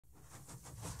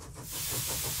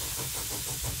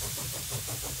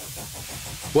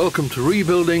Welcome to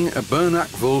rebuilding a Burnac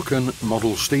Vulcan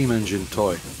model steam engine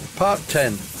toy. Part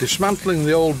 10, dismantling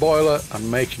the old boiler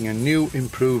and making a new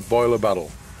improved boiler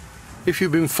barrel. If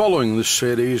you've been following this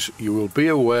series, you will be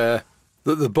aware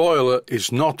that the boiler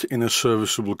is not in a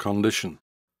serviceable condition.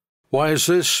 Why is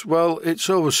this? Well, it's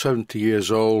over 70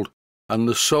 years old and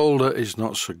the solder is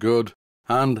not so good,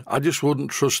 and I just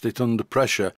wouldn't trust it under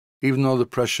pressure, even though the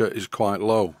pressure is quite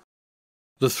low.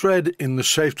 The thread in the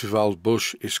safety valve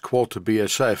bush is 1/4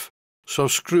 BSF, so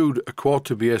I've screwed a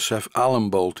 1/4 BSF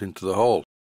Allen bolt into the hole.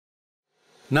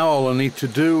 Now all I need to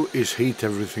do is heat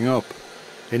everything up.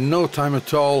 In no time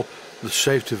at all, the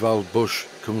safety valve bush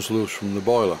comes loose from the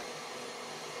boiler.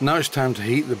 Now it's time to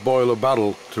heat the boiler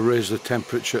barrel to raise the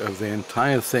temperature of the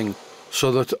entire thing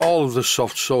so that all of the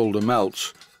soft solder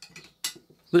melts.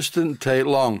 This didn't take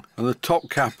long and the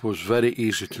top cap was very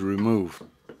easy to remove.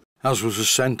 As was the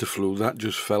centre flue, that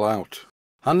just fell out.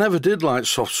 I never did like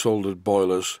soft soldered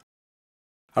boilers.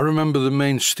 I remember the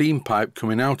main steam pipe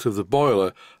coming out of the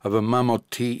boiler of a Mammoth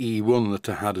TE1 that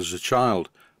I had as a child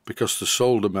because the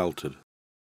solder melted.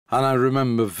 And I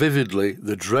remember vividly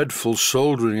the dreadful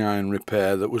soldering iron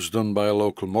repair that was done by a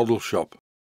local model shop.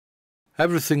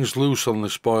 Everything's loose on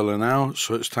this boiler now,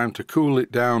 so it's time to cool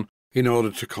it down in order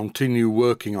to continue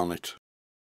working on it.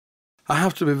 I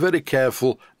have to be very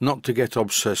careful not to get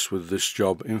obsessed with this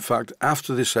job. In fact,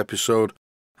 after this episode,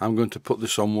 I'm going to put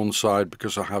this on one side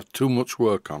because I have too much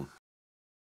work on.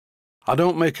 I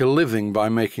don't make a living by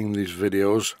making these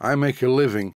videos. I make a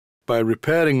living by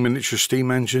repairing miniature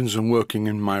steam engines and working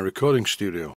in my recording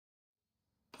studio.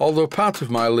 Although part of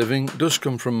my living does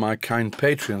come from my kind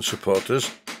Patreon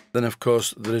supporters, then of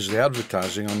course there is the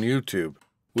advertising on YouTube,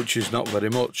 which is not very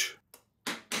much.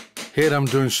 Here I'm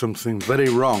doing something very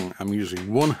wrong. I'm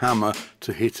using one hammer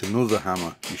to hit another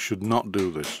hammer. You should not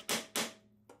do this.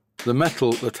 The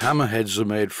metal that hammerheads are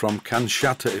made from can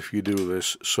shatter if you do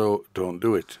this, so don't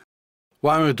do it.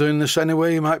 Why am I doing this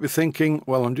anyway, you might be thinking?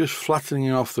 Well, I'm just flattening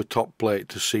off the top plate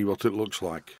to see what it looks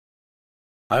like.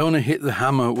 I only hit the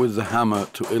hammer with the hammer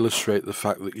to illustrate the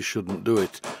fact that you shouldn't do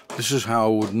it. This is how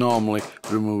I would normally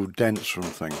remove dents from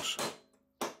things.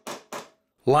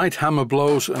 Light hammer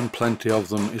blows and plenty of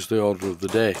them is the order of the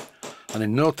day, and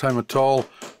in no time at all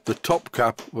the top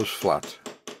cap was flat.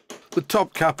 The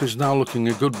top cap is now looking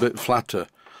a good bit flatter,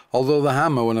 although the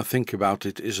hammer, when I think about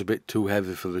it, is a bit too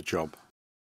heavy for the job.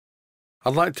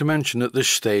 I'd like to mention at this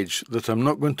stage that I'm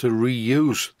not going to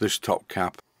reuse this top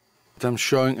cap, but I'm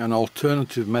showing an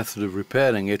alternative method of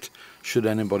repairing it should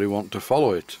anybody want to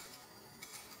follow it.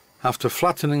 After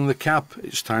flattening the cap,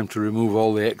 it's time to remove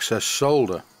all the excess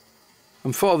solder.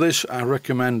 And for this I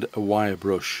recommend a wire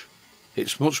brush.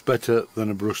 It's much better than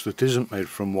a brush that isn't made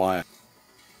from wire.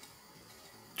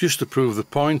 Just to prove the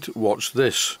point, watch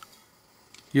this.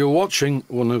 You're watching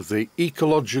one of the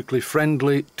ecologically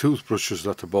friendly toothbrushes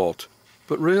that I bought.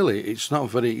 But really it's not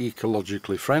very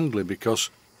ecologically friendly because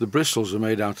the bristles are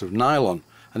made out of nylon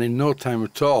and in no time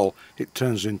at all it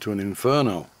turns into an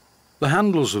inferno. The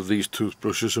handles of these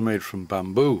toothbrushes are made from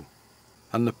bamboo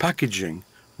and the packaging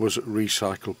was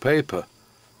recycled paper,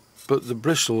 but the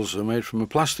bristles are made from a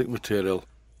plastic material.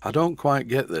 I don't quite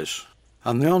get this.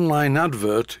 And the online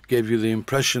advert gave you the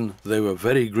impression they were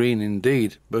very green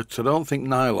indeed, but I don't think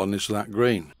nylon is that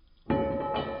green.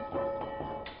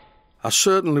 I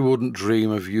certainly wouldn't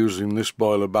dream of using this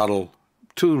boiler barrel.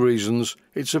 2 reasons: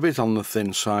 it's a bit on the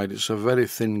thin side, it's a very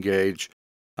thin gauge,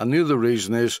 and the other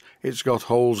reason is it's got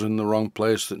holes in the wrong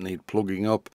place that need plugging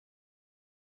up.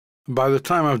 By the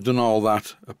time I've done all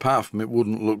that, apart from it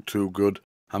wouldn't look too good,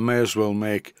 I may as well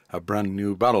make a brand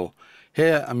new barrel.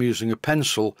 Here I'm using a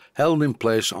pencil held in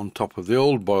place on top of the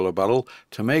old boiler barrel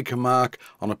to make a mark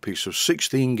on a piece of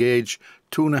 16 gauge,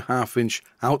 2.5 inch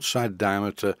outside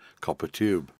diameter copper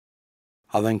tube.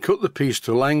 I then cut the piece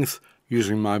to length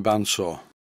using my bandsaw,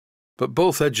 but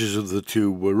both edges of the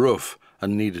tube were rough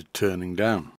and needed turning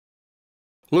down.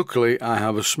 Luckily I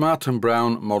have a Smart &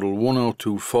 Brown model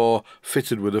 1024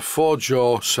 fitted with a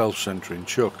 4-jaw self-centering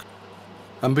chuck.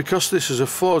 And because this is a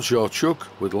 4-jaw chuck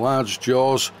with large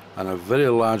jaws and a very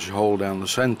large hole down the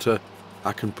centre,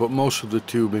 I can put most of the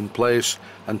tube in place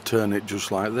and turn it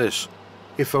just like this.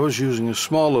 If I was using a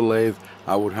smaller lathe,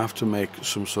 I would have to make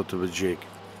some sort of a jig.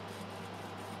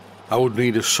 I would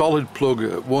need a solid plug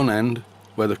at one end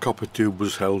where the copper tube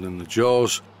was held in the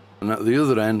jaws, and at the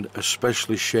other end a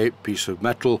specially shaped piece of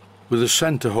metal with a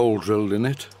centre hole drilled in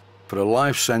it for a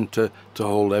live centre to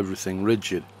hold everything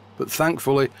rigid. But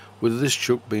thankfully, with this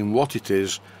chuck being what it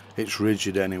is, it's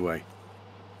rigid anyway.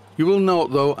 You will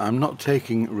note though I'm not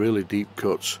taking really deep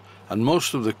cuts, and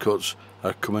most of the cuts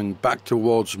are coming back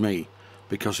towards me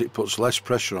because it puts less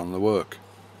pressure on the work.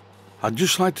 I'd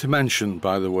just like to mention,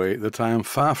 by the way, that I am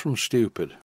far from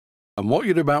stupid, and what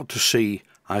you're about to see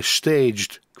I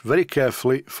staged very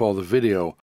carefully for the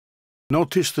video.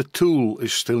 Notice the tool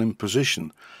is still in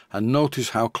position, and notice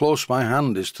how close my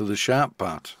hand is to the sharp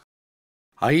part.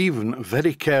 I even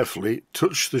very carefully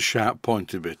touched the sharp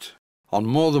pointed bit. On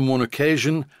more than one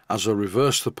occasion, as I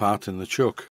reversed the part in the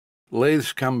chuck.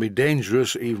 Lathes can be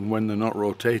dangerous even when they're not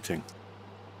rotating.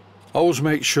 Always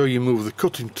make sure you move the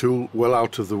cutting tool well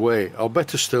out of the way, or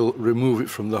better still, remove it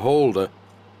from the holder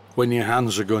when your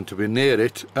hands are going to be near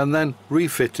it, and then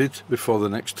refit it before the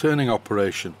next turning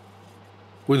operation.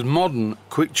 With modern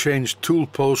quick change tool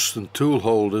posts and tool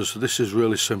holders, this is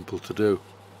really simple to do.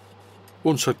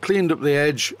 Once I'd cleaned up the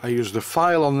edge, I used a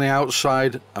file on the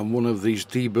outside and one of these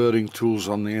deburring tools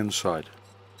on the inside.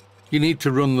 You need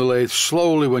to run the lathe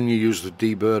slowly when you use the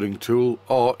deburring tool,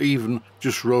 or even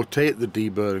just rotate the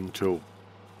deburring tool.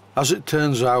 As it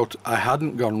turns out, I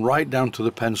hadn't gone right down to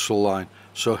the pencil line,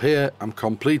 so here I'm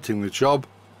completing the job,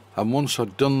 and once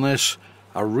I'd done this,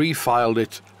 I refiled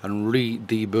it and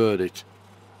re-deburred it.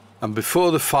 And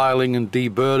before the filing and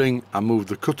deburring, I moved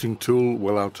the cutting tool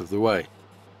well out of the way.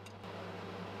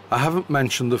 I haven't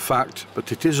mentioned the fact,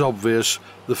 but it is obvious,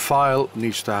 the file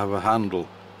needs to have a handle,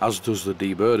 as does the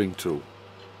deburring tool.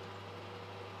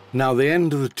 Now the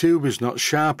end of the tube is not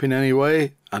sharp in any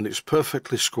way, and it's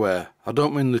perfectly square. I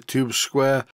don't mean the tube's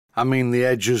square, I mean the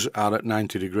edges are at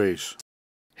 90 degrees.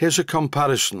 Here's a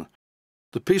comparison.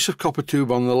 The piece of copper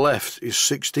tube on the left is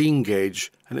 16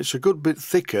 gauge, and it's a good bit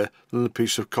thicker than the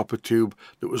piece of copper tube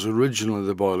that was originally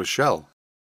the boiler shell.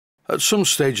 At some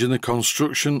stage in the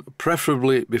construction,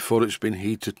 preferably before it's been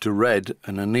heated to red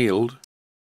and annealed,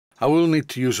 I will need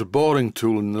to use a boring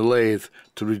tool in the lathe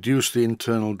to reduce the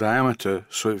internal diameter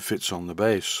so it fits on the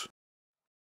base.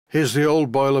 Here's the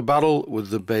old boiler barrel with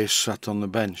the base sat on the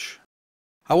bench.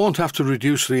 I won't have to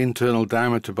reduce the internal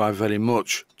diameter by very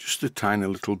much, just a tiny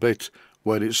little bit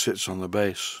where it sits on the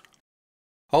base.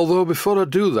 Although before I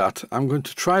do that, I'm going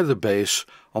to try the base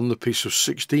on the piece of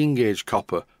 16 gauge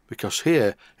copper, because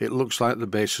here it looks like the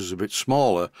base is a bit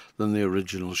smaller than the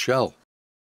original shell.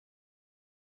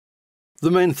 The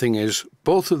main thing is,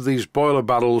 both of these boiler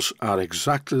barrels are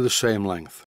exactly the same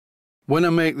length. When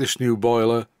I make this new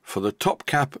boiler, for the top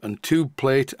cap and tube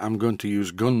plate I'm going to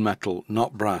use gunmetal,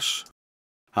 not brass,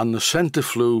 and the centre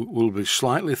flue will be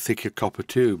slightly thicker copper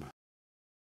tube.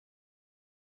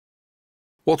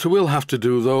 What I will have to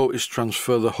do though is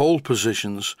transfer the hole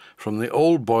positions from the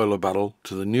old boiler barrel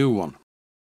to the new one,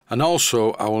 and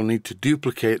also I will need to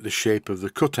duplicate the shape of the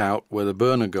cutout where the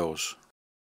burner goes.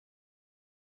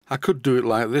 I could do it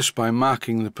like this by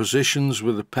marking the positions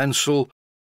with a pencil,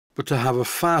 but I have a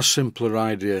far simpler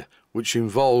idea which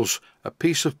involves a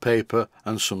piece of paper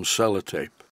and some sellotape.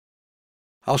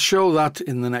 I'll show that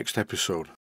in the next episode.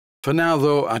 For now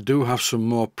though, I do have some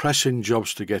more pressing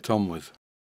jobs to get on with.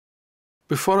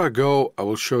 Before I go, I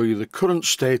will show you the current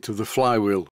state of the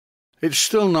flywheel. It's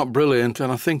still not brilliant, and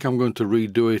I think I'm going to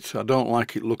redo it. I don't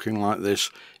like it looking like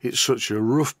this. It's such a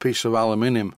rough piece of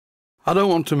aluminium. I don't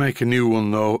want to make a new one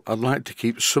though. I'd like to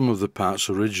keep some of the parts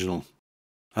original.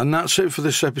 And that's it for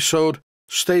this episode.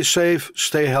 Stay safe,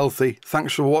 stay healthy.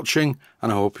 Thanks for watching,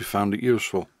 and I hope you found it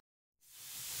useful.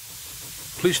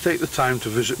 Please take the time to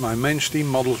visit my Mainsteam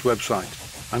Models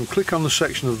website and click on the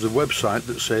section of the website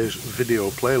that says Video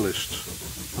Playlists.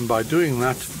 And by doing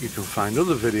that, you can find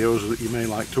other videos that you may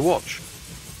like to watch.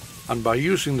 And by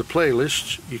using the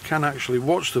playlists, you can actually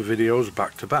watch the videos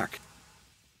back to back.